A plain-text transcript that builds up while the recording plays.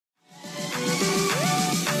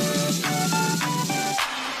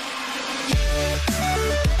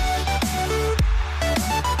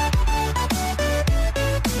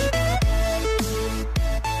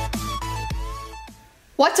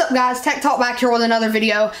What's up guys, Tech Talk back here with another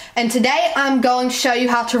video, and today I'm going to show you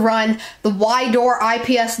how to run the Whited00r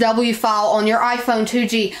IPSW file on your iPhone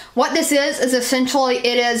 2G. What this is essentially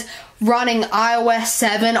it is running iOS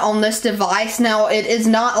 7 on this device. Now it is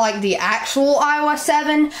not like the actual iOS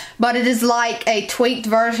 7, but it is like a tweaked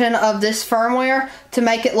version of this firmware to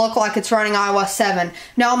make it look like it's running iOS 7.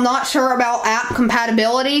 Now I'm not sure about app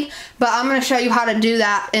compatibility, but I'm going to show you how to do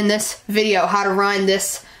that in this video, how to run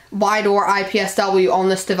this Whited00r IPSW on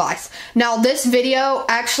this device. Now this video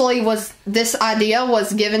this idea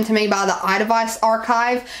was given to me by the iDevice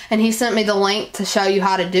archive, and he sent me the link to show you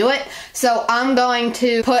how to do it. So I'm going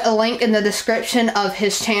to put a link in the description of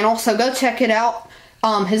his channel, so go check it out.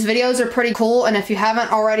 His videos are pretty cool, and if you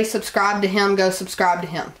haven't already subscribed to him, go subscribe to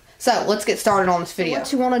him. So let's get started on this video.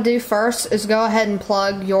 What you want to do first is go ahead and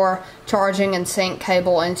plug your charging and sync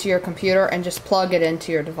cable into your computer and just plug it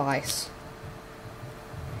into your device.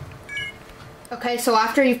 Okay, so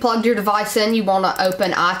after you've plugged your device in, you want to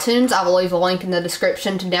open iTunes. I will leave a link in the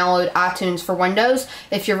description to download iTunes for Windows.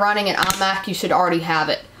 If you're running an iMac, you should already have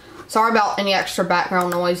it. Sorry about any extra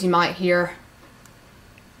background noise you might hear.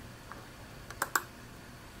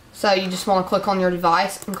 So you just want to click on your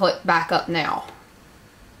device and click back up now.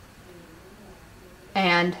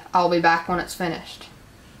 And I'll be back when it's finished.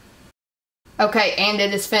 Okay, and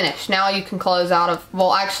it is finished. Now you can close out of,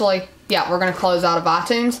 well actually, yeah, we're going to close out of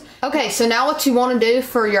iTunes. Okay, so now what you want to do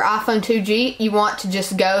for your iPhone 2G, you want to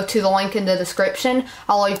just go to the link in the description.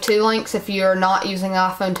 I'll leave two links. If you're not using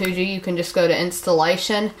iPhone 2G, you can just go to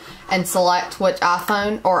installation and select which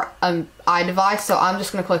iPhone or iDevice. So I'm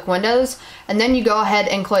just going to click Windows, and then you go ahead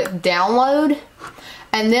and click download.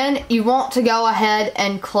 And then you want to go ahead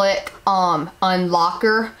and click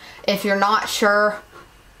Unlocker. If you're not sure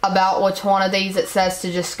about which one of these, it says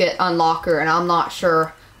to just get Unlocker, and I'm not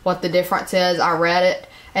sure what the difference is. I read it,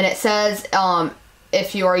 and it says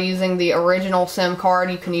if you are using the original SIM card,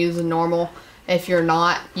 you can use the normal. If you're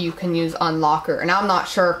not, you can use Unlocker, and I'm not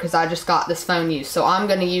sure because I just got this phone used, so I'm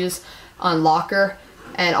going to use Unlocker,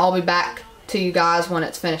 and I'll be back to you guys when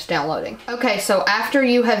it's finished downloading. Okay, so after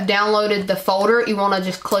you have downloaded the folder, you want to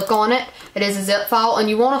just click on it. It is a zip file, and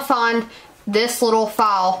you want to find this little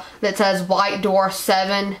file that says Whited00r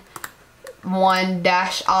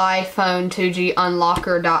 7.1-iPhone 2G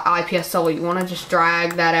unlocker.ipsw. You want to just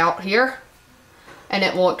drag that out here, and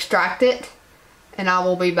it will extract it, and I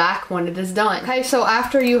will be back when it is done. Okay, so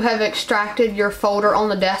after you have extracted your folder on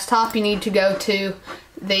the desktop, you need to go to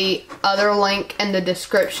the other link in the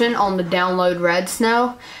description on the download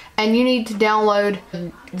Redsn0w, and you need to download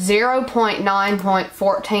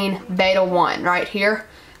 0.9.14 beta 1 right here.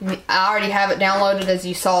 I already have it downloaded, as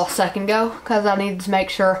you saw a second ago, because I needed to make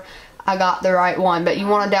sure I got the right one. But you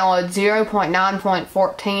want to download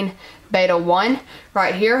 0.9.14 beta 1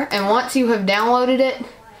 right here, and once you have downloaded it,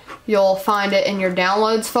 you'll find it in your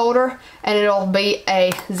downloads folder, and it'll be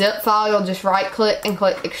a zip file. You'll just right click and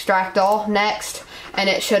click extract all next, and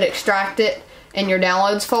it should extract it in your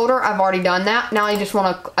downloads folder. I've already done that. Now you just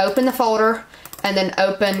want to open the folder and then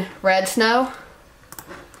open Redsn0w.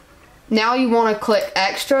 Now you want to click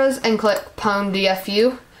extras and click Pwn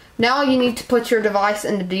DFU. Now you need to put your device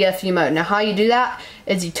into DFU mode. Now how you do that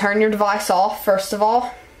is you turn your device off first of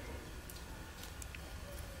all.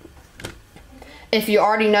 If you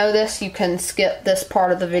already know this, you can skip this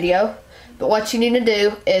part of the video. But what you need to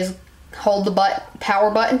do is hold the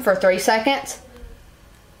power button for 3 seconds.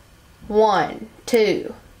 1,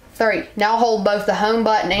 2, 3. Now hold both the home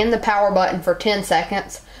button and the power button for 10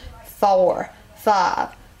 seconds. 4,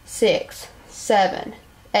 5, 6, 7,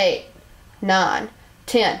 8, 9,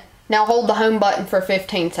 10. Now hold the home button for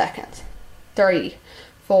 15 seconds. 3,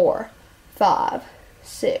 4, 5,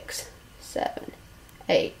 6, 7,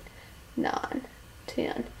 8, 9,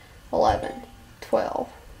 10, 11, 12,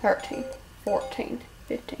 13, 14,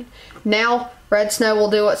 15. Now Redsn0w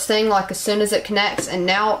will do its thing like as soon as it connects, and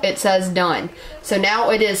now it says done. So now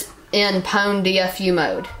it is in Pwn DFU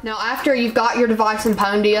mode. Now after you've got your device in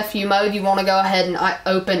Pwn DFU mode, you want to go ahead and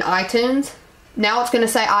open iTunes. Now it's going to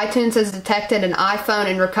say iTunes has detected an iPhone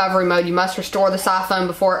in recovery mode. You must restore this iPhone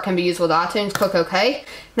before it can be used with iTunes. Click OK.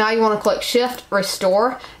 Now you want to click Shift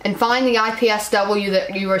Restore and find the IPSW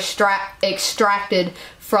that you extracted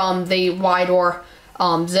from the Whited00r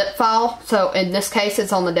zip file. So in this case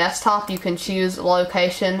it's on the desktop. You can choose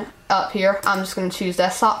location up here. I'm just going to choose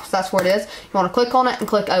desktop because that's where it is. You want to click on it and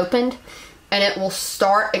click opened, and it will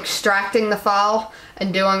start extracting the file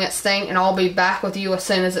and doing its thing, and I'll be back with you as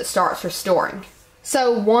soon as it starts restoring.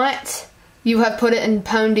 So once you have put it in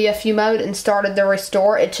Pwn DFU mode and started the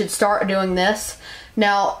restore, it should start doing this.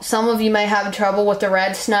 Now, some of you may have trouble with the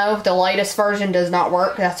Redsn0w. The latest version does not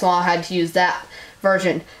work. That's why I had to use that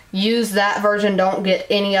version. Use that version. Don't get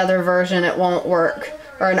any other version. It won't work.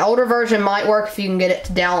 Or an older version might work if you can get it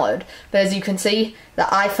to download. But as you can see, the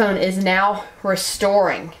iPhone is now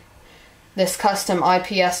restoring this custom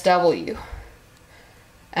IPSW.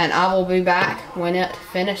 And I will be back when it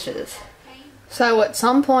finishes. So at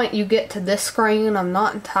some point you get to this screen. I'm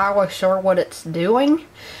not entirely sure what it's doing.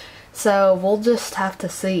 So we'll just have to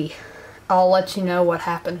see. I'll let you know what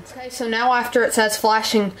happens. Okay, so now after it says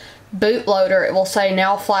flashing bootloader, it will say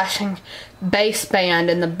now flashing baseband,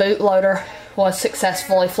 and the bootloader was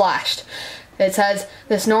successfully flashed. It says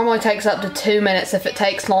this normally takes up to 2 minutes. If it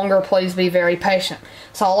takes longer, please be very patient.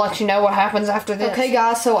 So I'll let you know what happens after this. Okay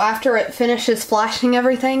guys, so after it finishes flashing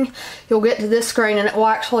everything, you'll get to this screen and it will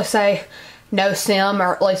actually say no SIM,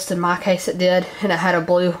 or at least in my case it did, and it had a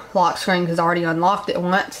blue lock screen because I already unlocked it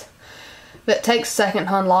once. But it takes a second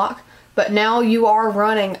to unlock. But now you are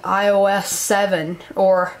running iOS 7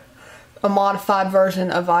 or a modified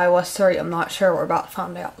version of iOS 3. I'm not sure. We're about to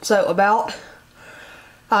find out. So about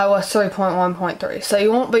iOS 3.1.3. So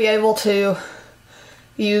you won't be able to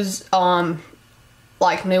use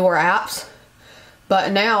like newer apps.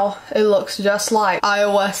 But now it looks just like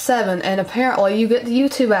iOS 7, and apparently you get the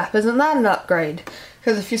YouTube app. Isn't that an upgrade?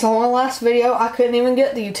 Because if you saw my last video, I couldn't even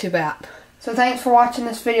get the YouTube app. So thanks for watching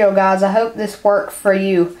this video, guys. I hope this worked for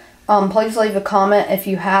you. Please leave a comment if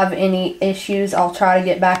you have any issues. I'll try to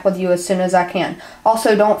get back with you as soon as I can.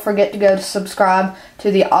 Also, don't forget to go to subscribe to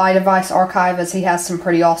the iDevice Archive, as he has some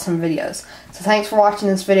pretty awesome videos. So thanks for watching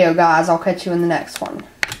this video, guys. I'll catch you in the next one.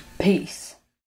 Peace.